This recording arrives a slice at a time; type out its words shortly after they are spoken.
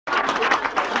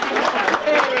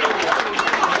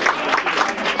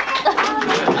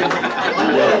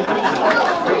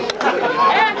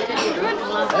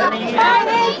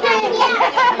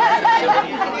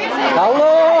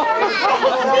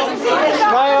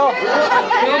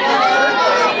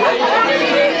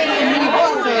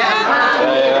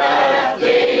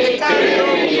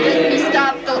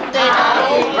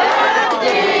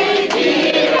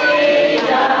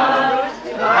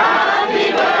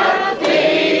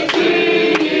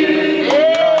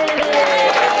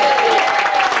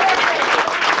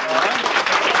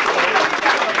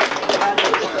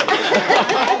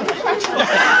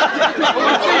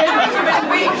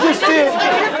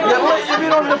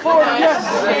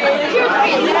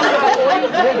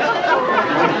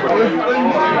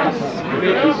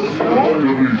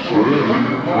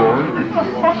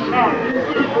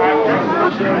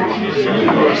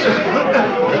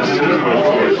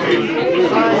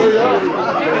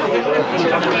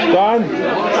Done.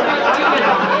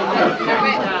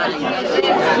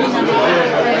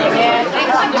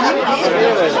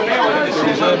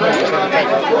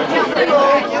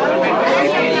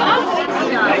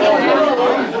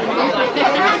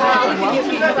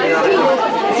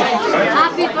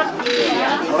 Happy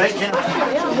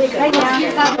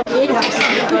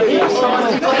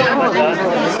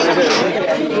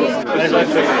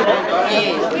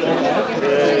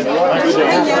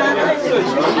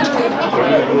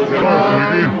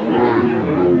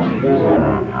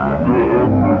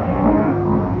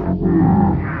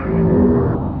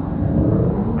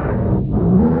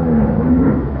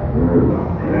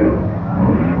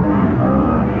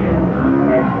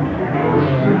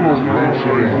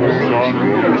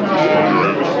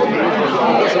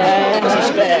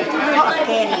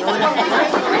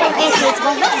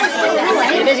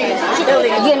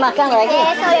Duyên mà căng rồi chứ.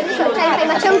 Sao em sửa trang phải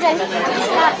mà trông rồi.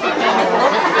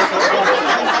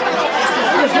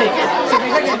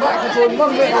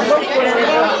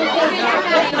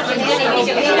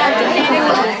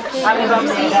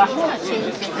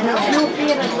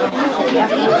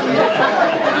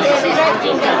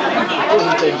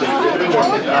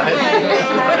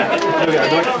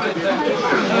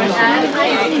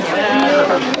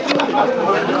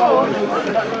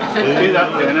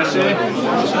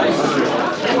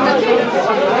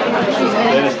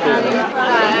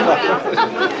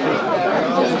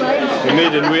 We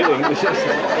made in waiting.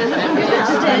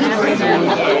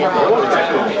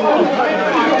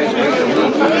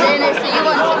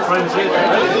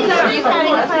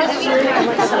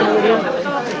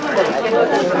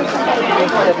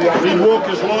 These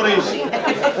walkers lorries.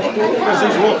 There's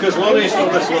these walkers lorries for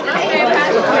this one.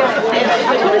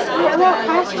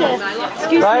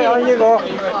 Right, on you go.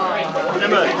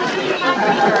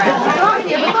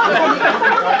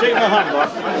 Take my hand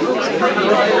off.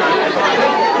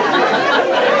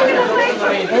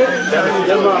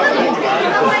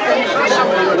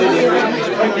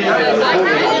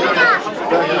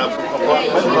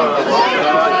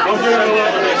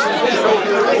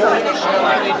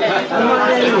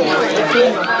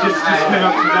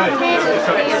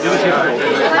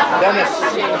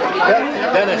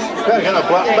 Dennis, better get a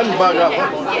black bin bag up.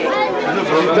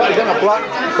 Better get a black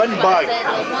bin bag.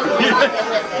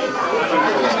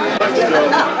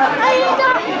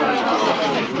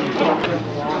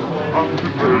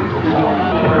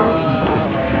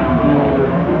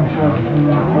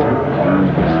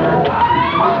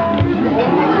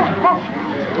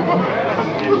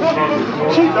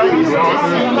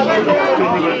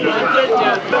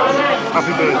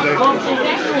 Happy birthday.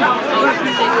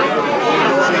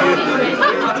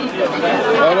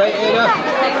 All right, Ada.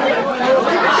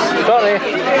 Sorry.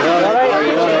 All right.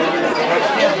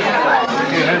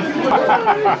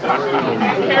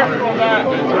 Careful of that.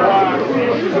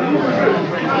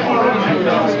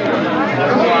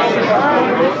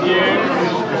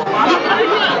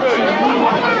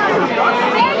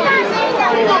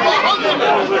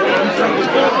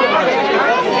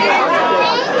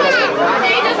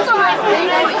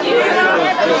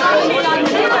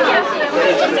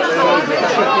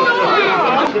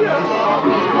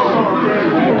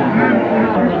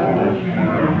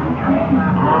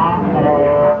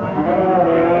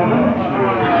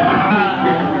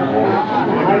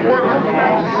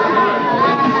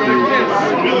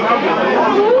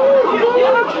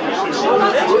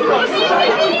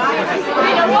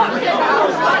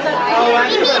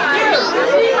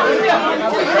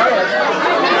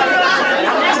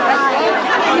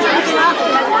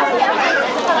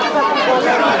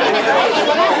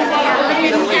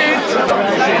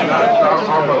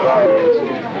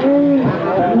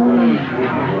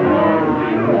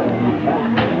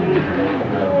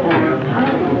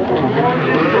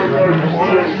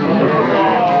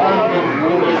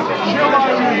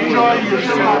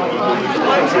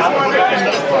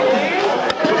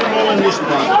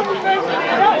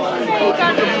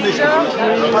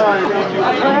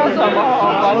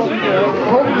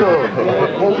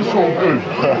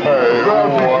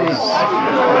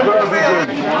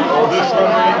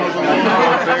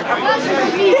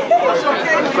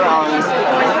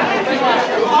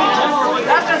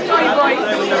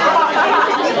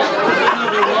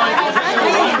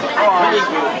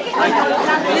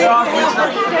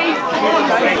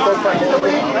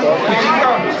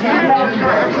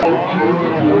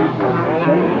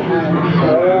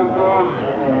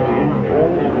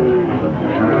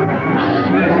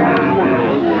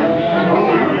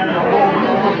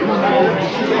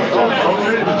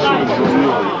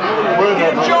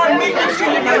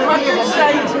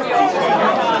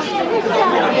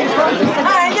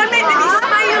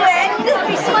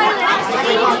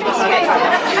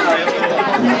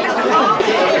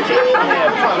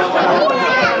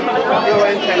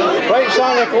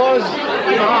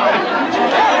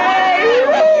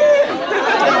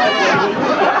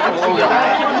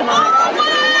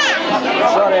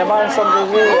 mind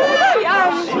somebody's ear.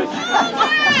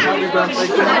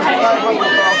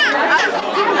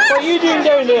 What are you doing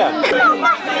down there?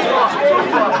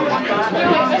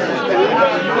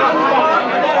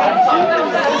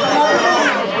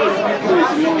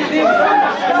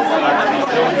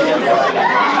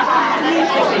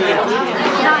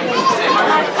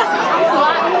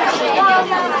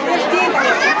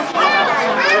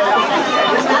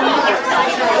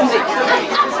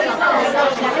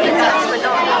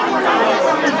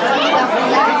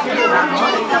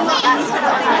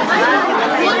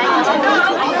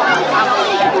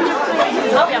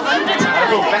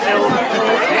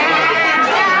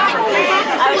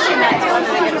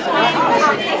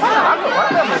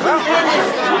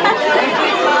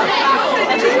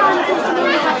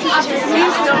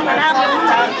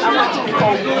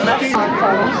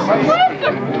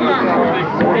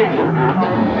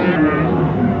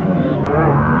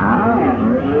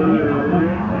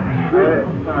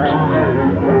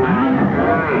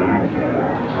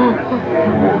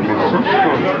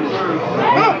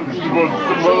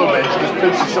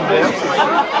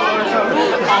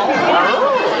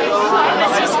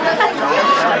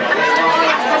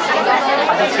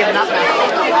 He's given up now.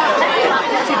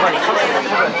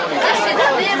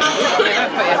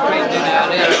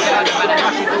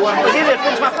 He did it,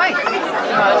 pinch my face.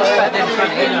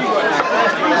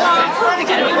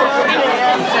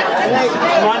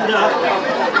 When you're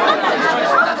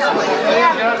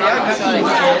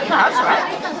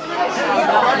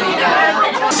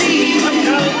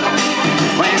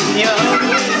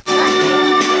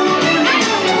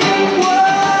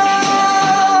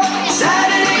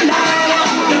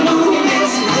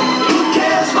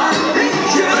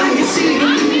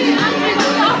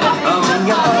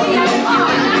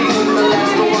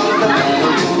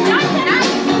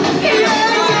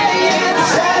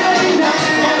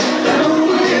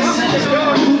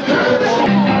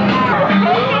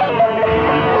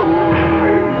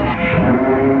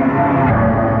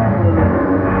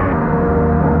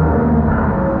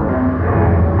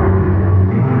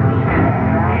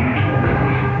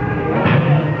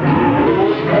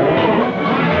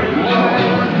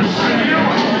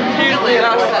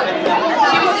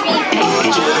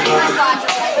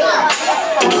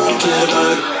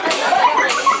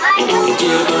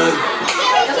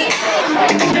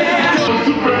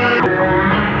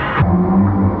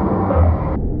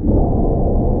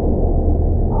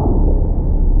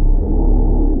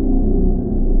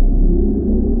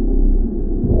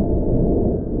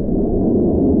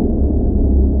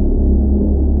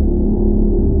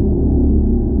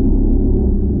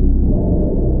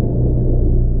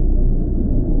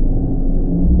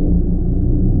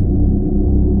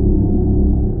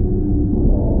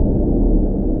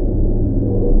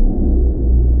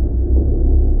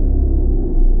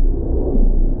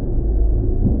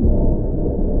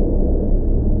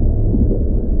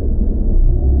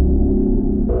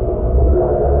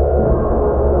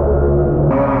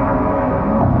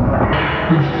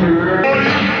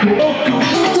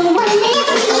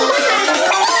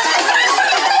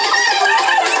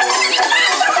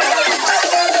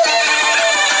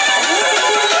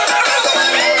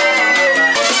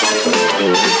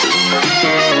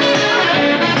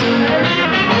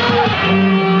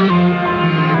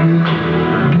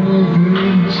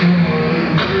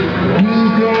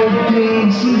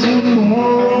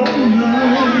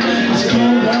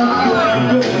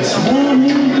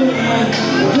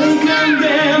They can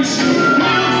dance,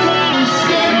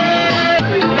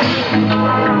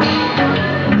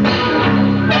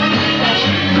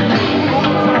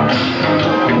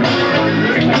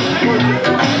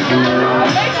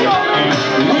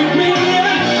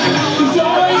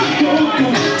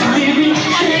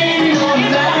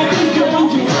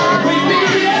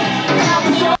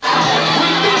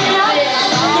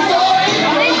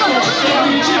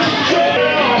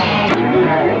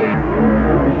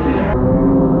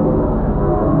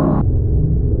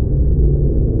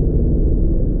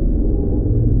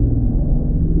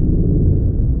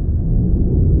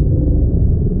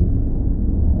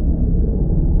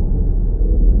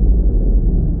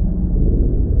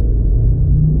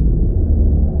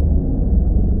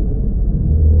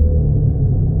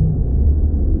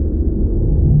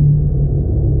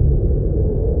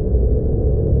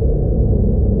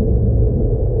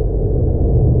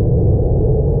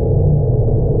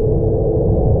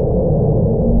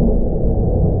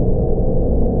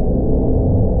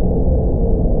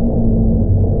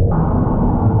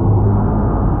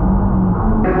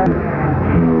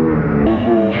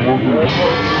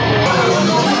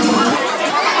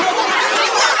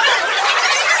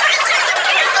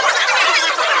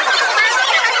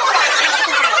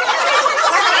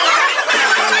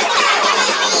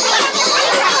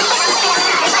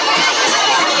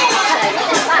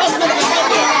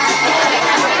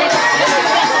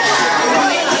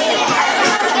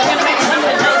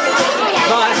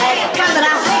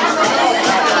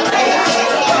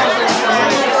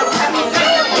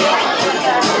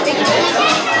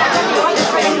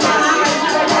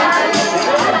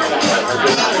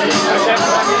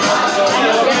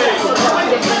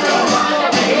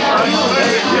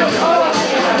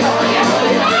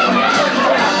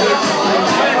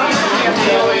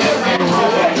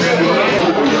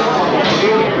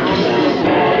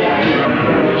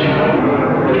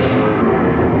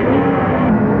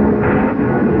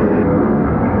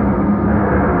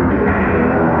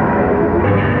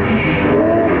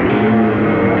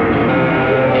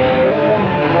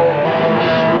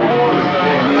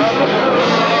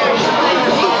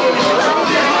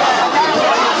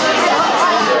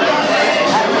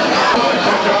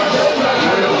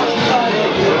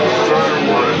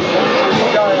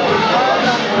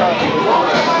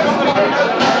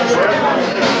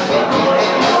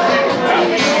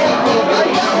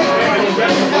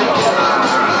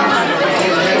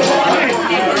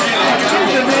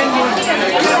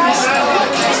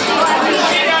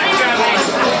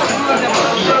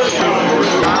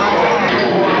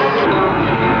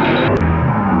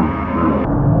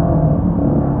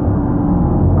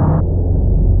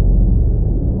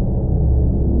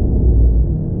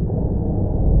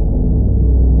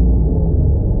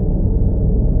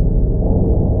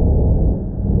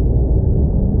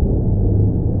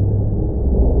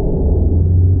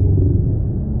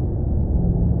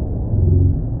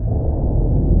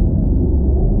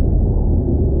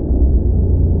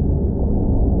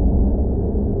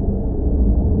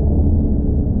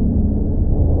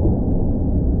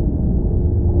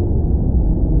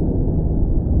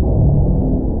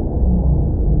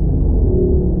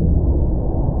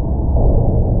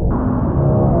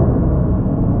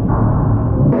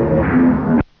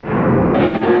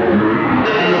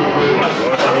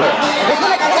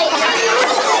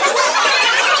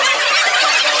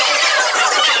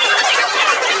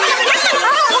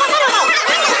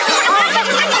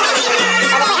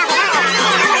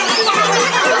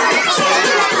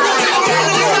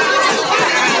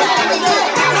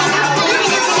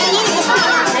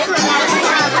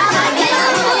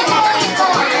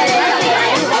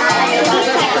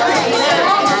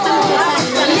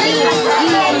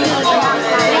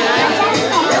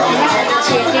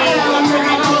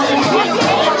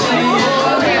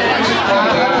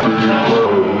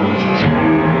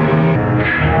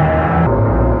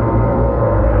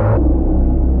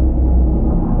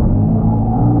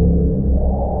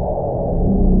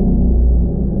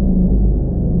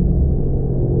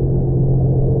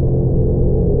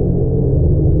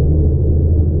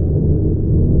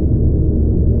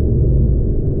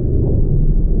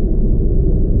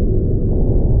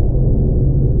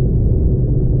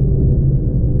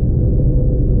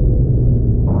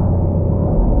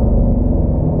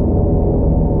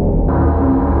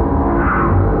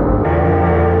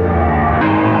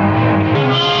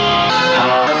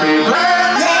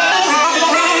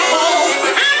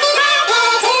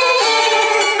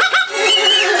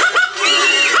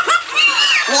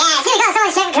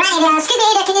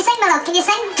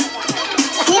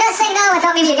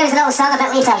 give us a little song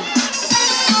about later.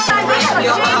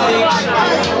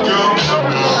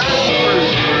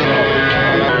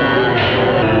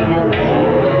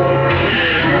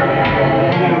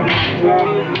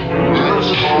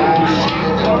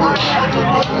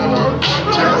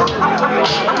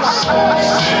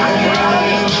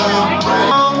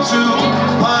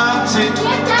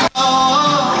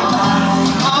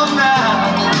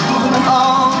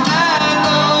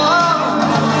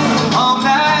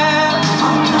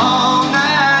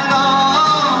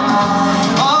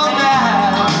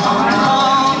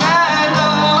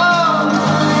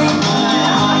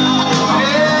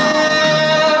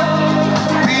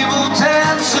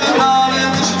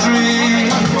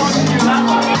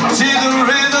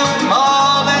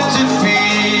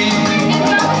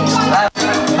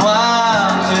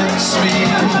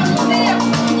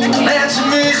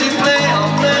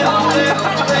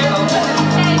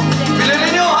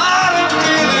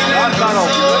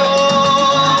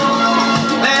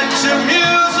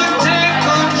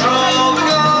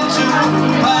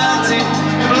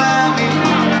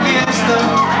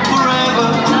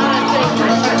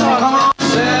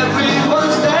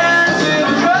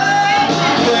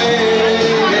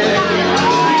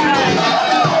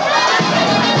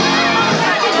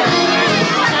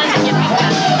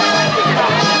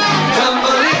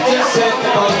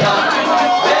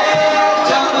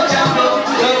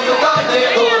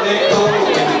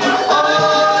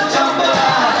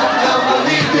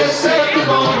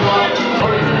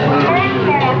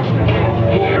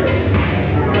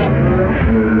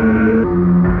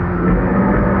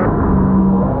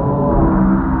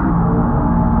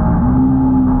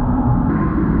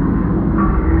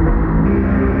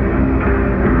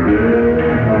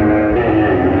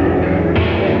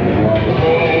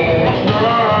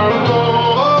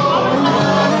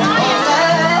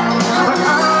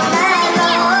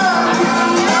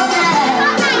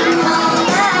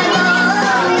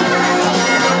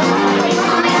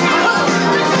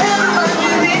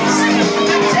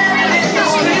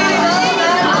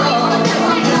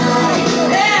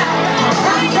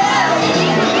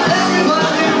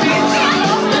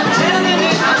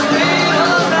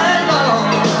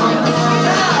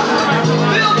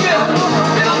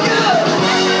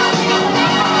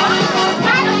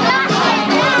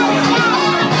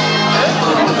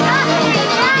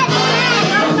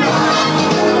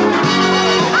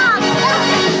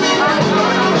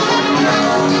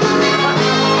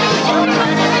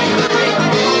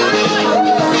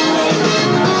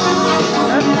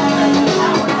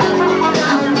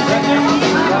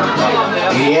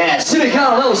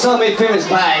 Song made famous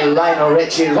by Lionel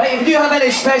Richie. Right, if you do have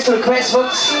any special requests,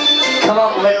 folks, come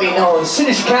up and let me know as soon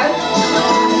as you can.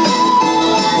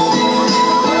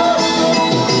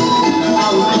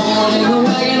 I was born in a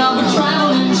wagon of a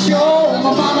traveling show.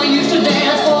 My mama used to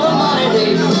dance for the money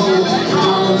they drove.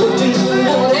 I looked into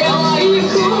what they are you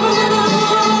could.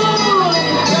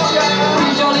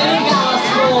 Preach your little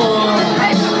gospel.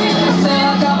 Sell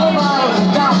a couple bottles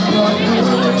of Dr.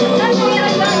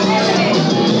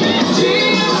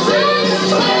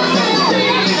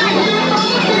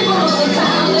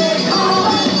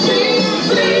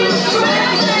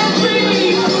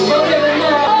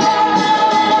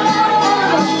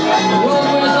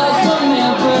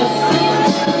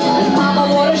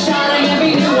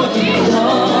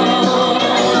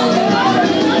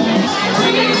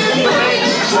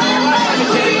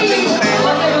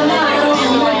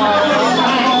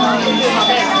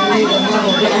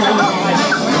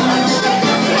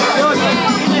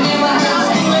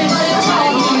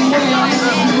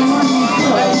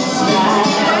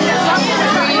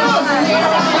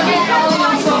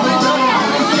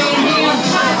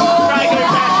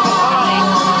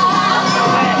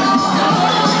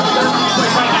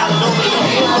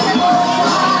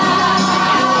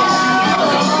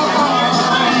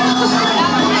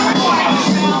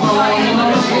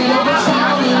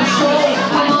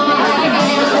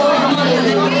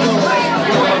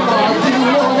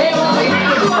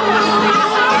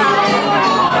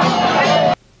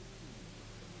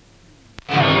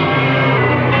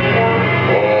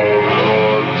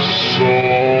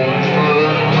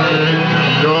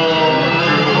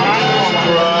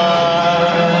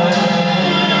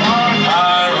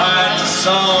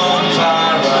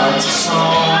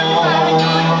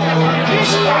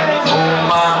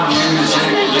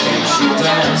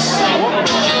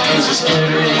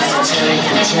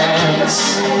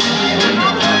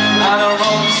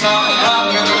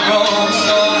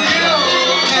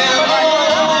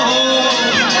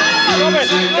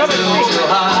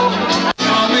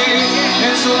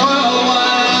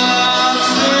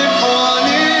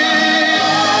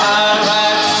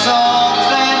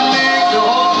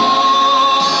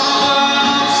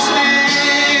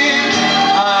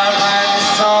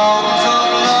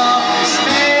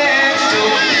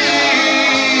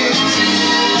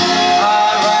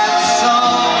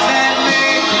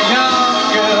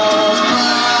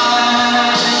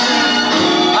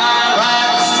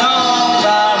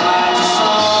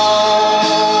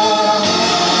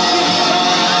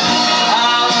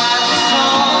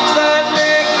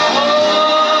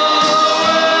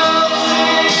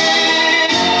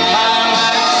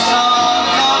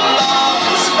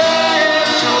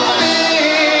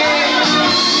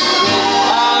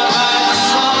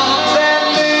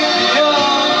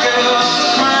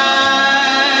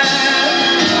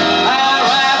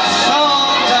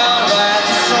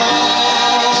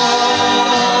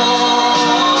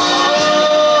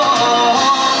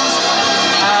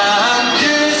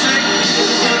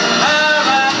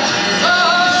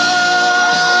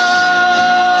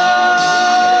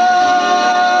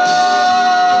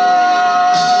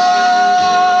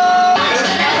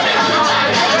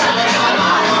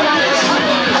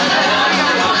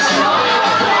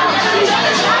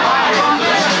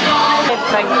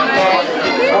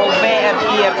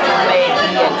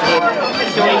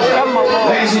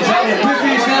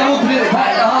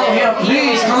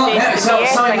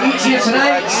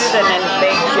 tonight. Urine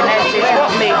infection. I says,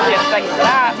 what makes you think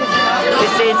that? She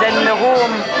says, in the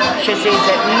home, she says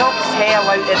it knocks hell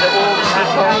out of the old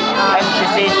people, and she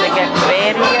says they get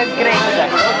very aggressive.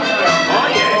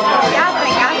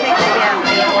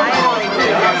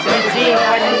 You see,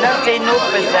 when they're saying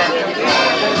opposite,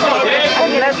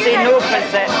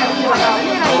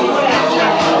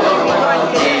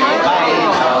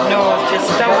 no, she's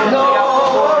still on the third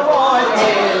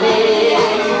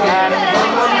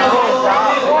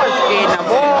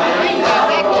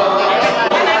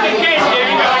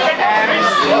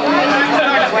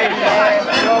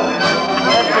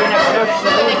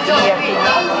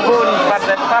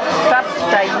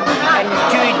time in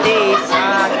 2 days,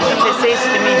 she says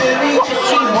to me, what does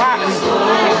she want?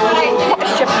 What is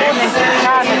she phoning from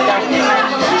Canada?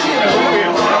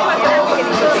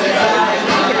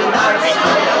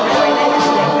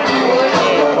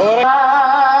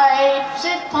 Pipes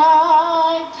and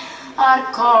pipes are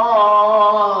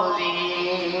calling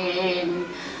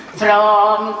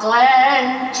from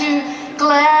glen to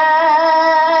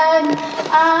glen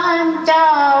and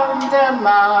down the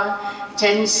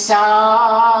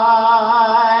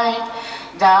mountainside.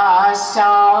 The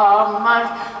summer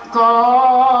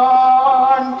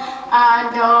gone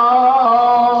and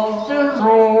all the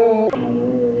road.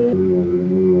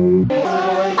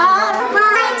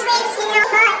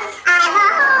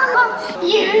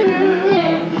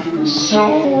 You so.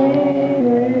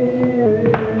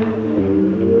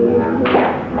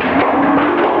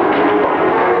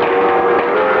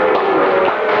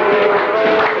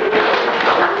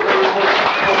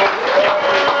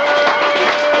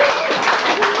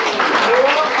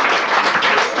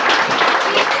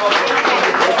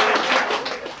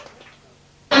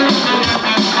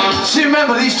 Do you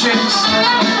remember these tunes?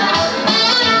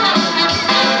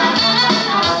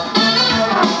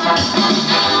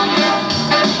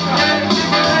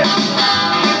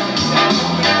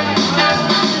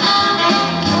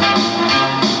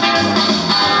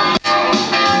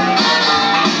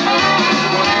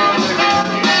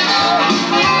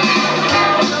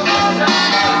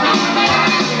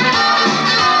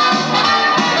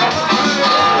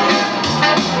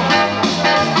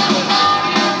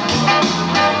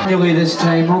 Away this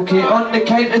time, okay, on the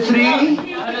count of 3.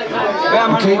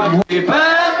 Okay,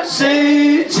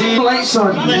 City. Lights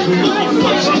on. Can't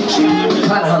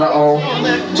have it all.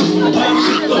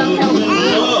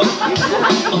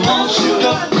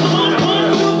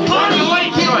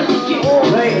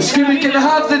 Right, Scooby, can I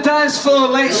have the dance floor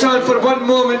lights on for one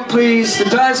moment, please? The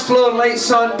dance floor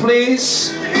lights on,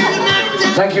 please.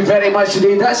 Thank you very much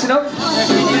indeed. That's enough.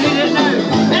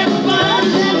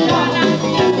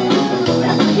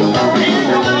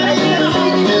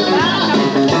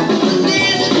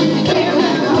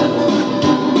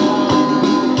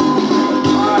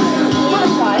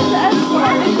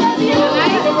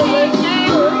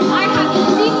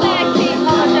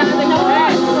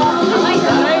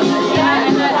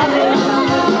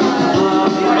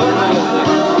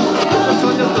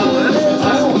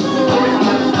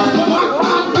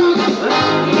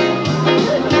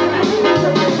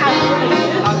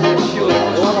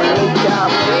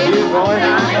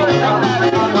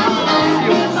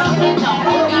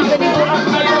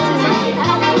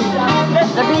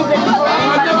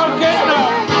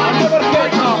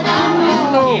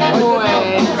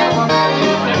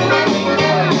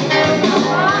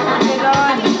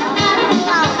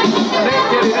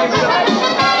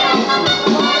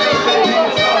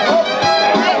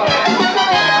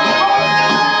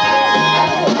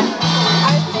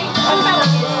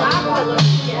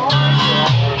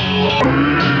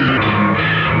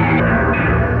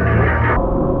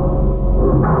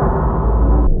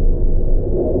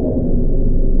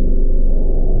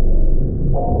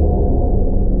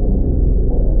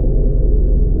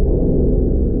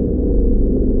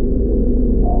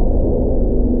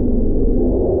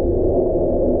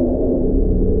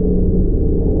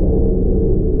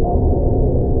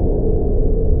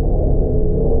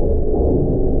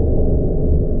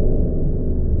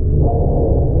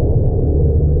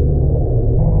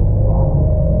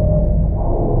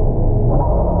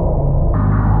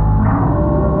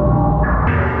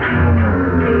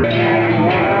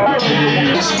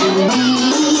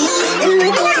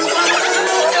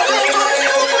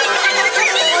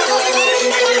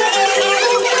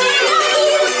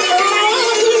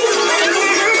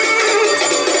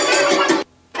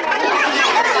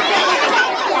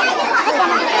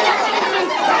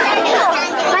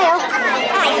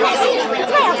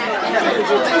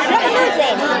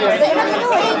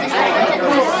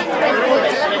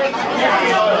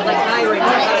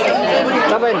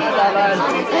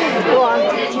 Go on.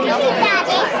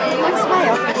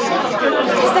 Smile.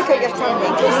 Stick out your tongue,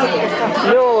 Nick. Stick out your tongue.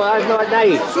 No, that's not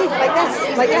nice. See, like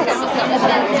this, like this.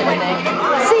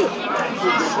 See?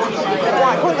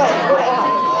 Right, hold on, go like that.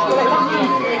 Go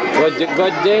like that.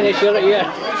 Good Danish, you're here.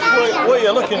 What are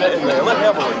you looking at in there? Let me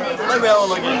have a look. Let me have a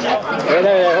look at you.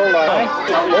 Hold on.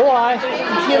 Oh, aye.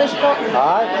 You hear this, Scott?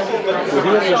 Aye. You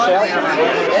hear yourself.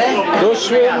 No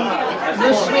swearing. No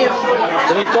swear.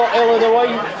 Can you talk ill of the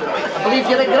wine? I believe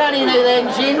you're a granny now then,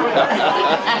 Jean.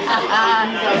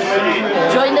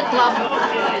 Join the club.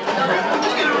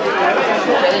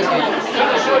 Very good.